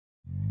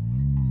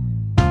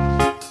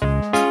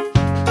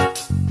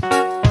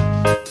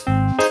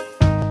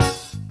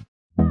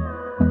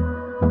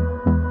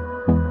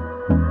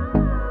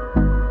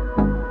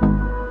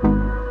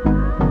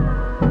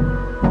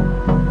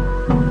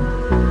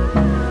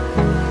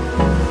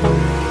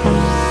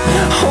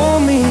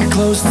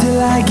close till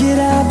I get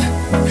up.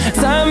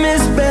 Time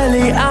is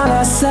barely on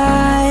our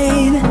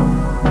side.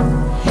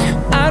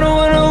 I don't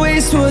wanna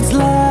waste what's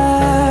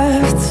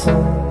left.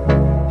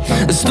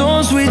 The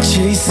storms we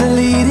chase are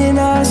leading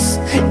us,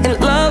 and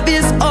love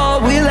is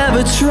all we'll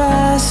ever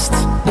trust.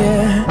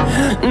 Yeah,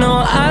 no,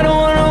 I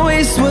don't wanna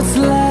waste what's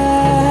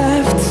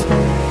left.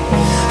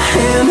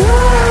 And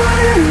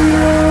on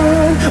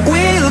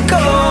we'll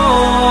go,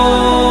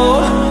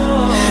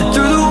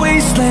 through the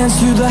wastelands,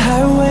 through the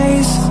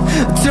highways,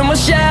 till my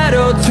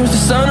shadow turns to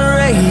sun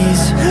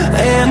rays.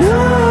 And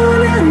on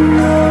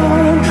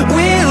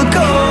we'll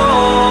go,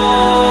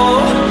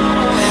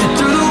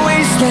 through the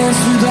wastelands,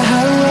 through the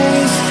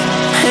highways,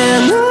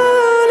 and on.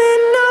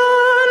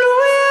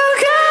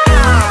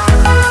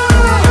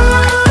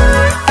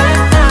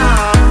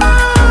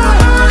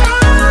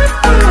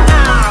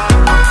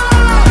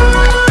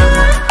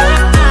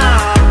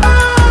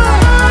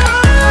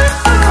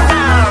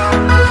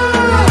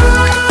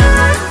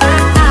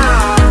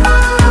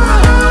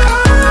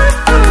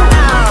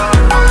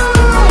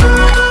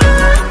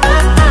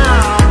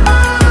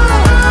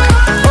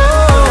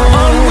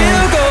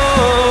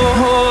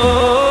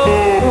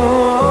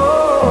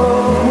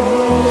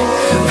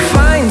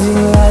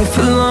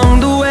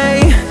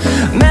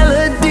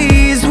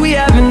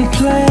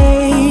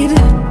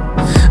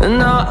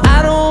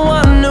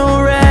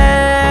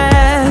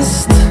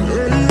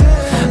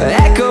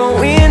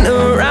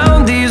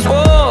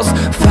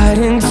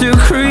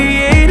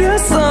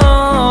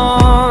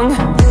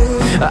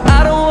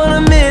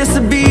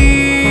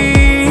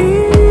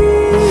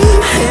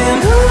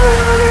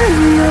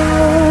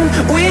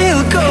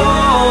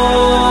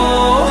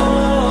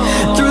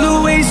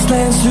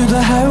 Through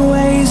the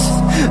highways,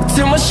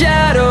 till my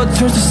shadow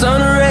turns to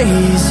sun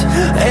rays.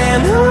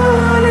 And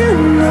on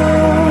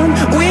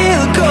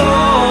we'll go,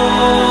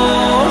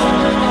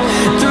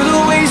 through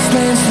the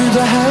wastelands, through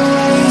the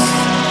highways,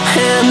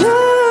 and on.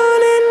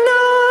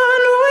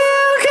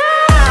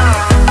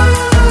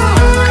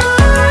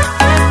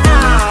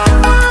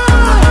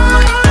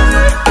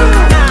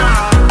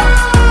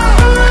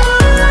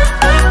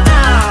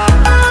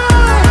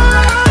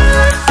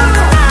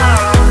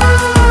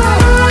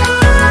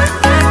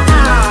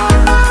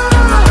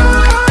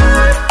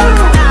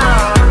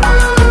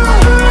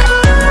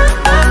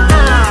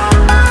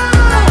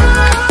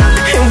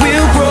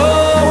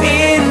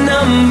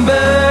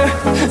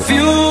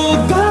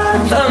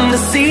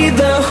 See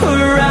the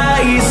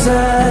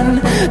horizon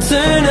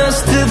turn us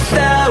to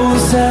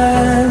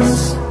thousands,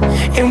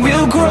 and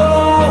we'll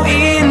grow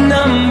in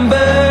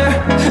number,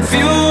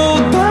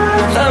 fueled by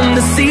them.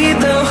 To see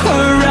the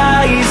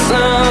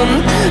horizon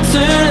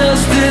turn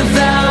us to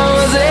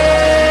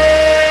thousands,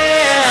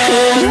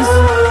 and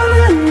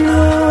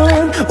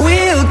on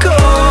we'll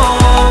go,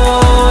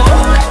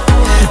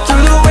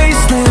 through the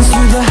wastelands,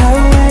 through the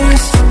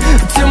highways,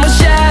 till my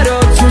shadow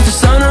turns to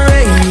sun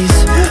rays.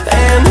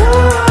 And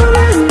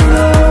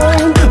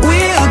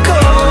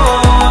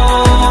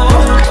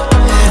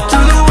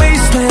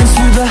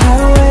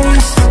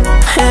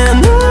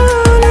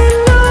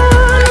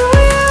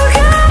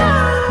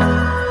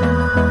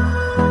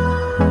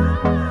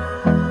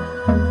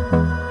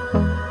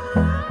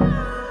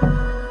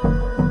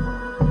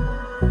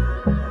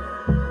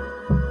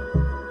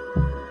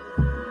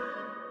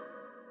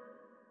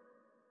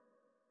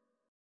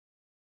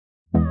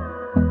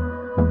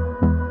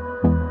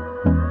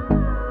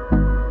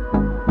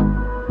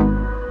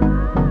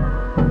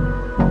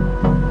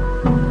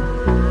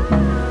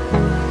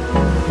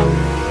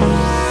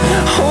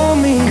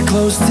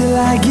close till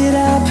I get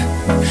up.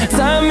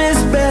 Time is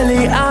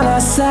barely on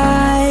our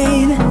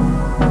side.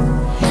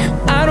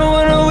 I don't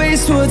wanna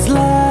waste what's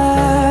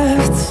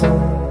left.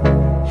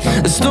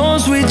 The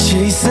storms we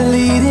chase are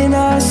leading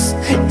us,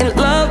 and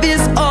love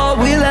is all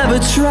we'll ever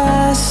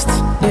trust.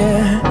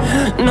 Yeah,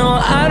 no,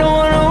 I don't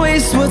wanna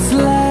waste what's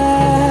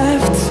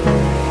left.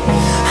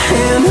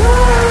 And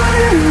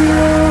on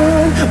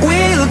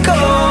we'll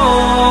go,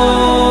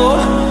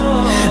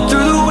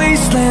 through the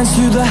wastelands,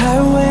 through the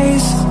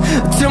highways,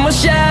 till my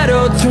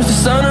shadow turns to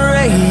sun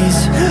rays.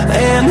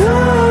 And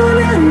on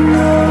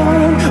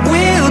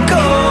we'll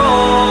go,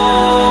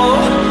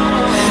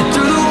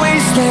 through the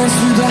wastelands,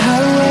 through the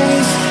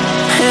highways,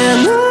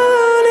 and on.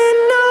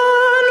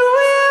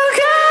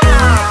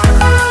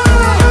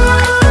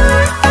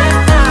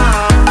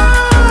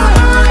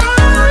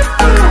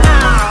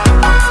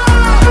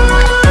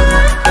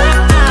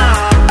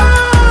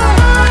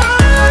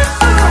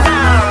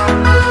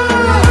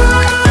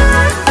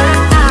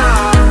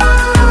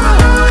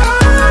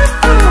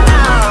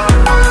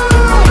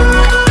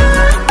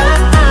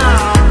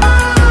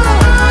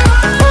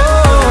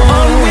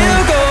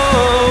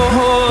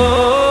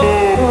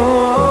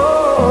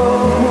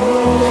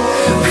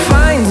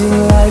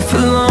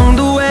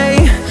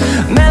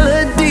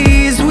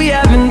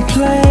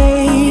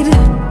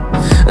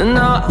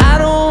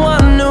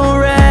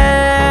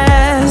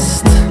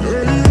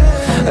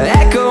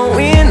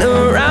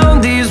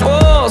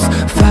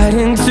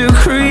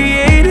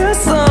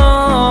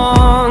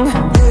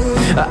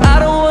 I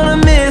don't wanna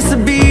miss a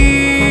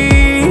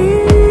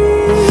beat.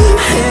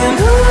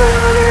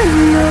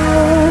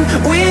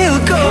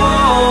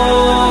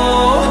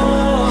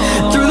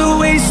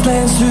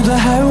 runs through the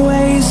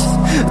highways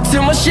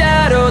till my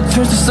shadow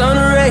turns to sun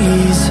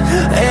rays.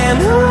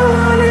 And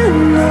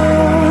on